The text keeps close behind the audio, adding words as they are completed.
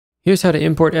Here's how to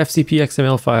import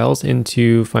FCPXML files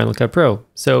into Final Cut Pro.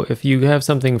 So if you have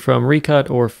something from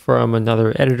Recut or from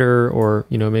another editor, or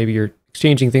maybe you're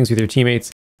exchanging things with your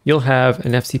teammates, you'll have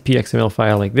an FCPXML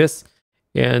file like this.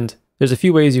 And there's a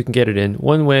few ways you can get it in.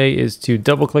 One way is to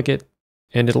double click it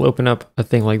and it'll open up a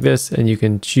thing like this, and you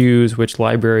can choose which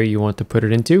library you want to put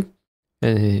it into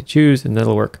and hit choose, and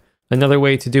that'll work. Another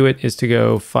way to do it is to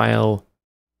go file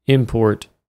import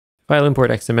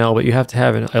XML, but you have to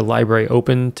have a library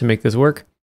open to make this work.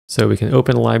 So we can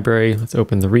open a library. Let's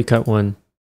open the Recut one.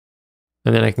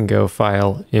 And then I can go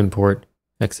file import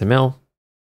XML.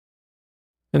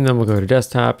 And then we'll go to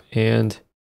desktop and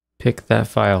pick that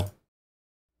file.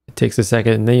 It takes a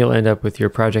second, and then you'll end up with your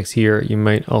projects here. You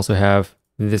might also have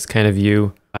this kind of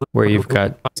view where you've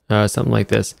got something like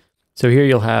this. So here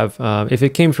you'll have, if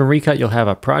it came from Recut, you'll have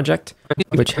a project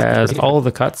which has all of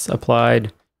the cuts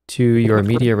applied to your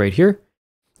media right here.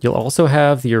 You'll also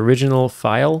have the original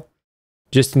file,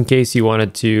 just in case you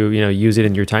wanted to, use it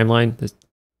in your timeline.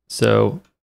 So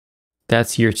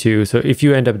that's here too. So if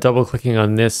you end up double clicking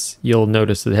on this, you'll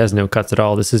notice that it has no cuts at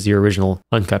all. This is the original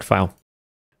uncut file,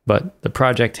 but the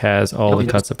project has all the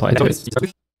cuts applied to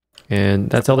it. And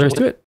that's all there is to it.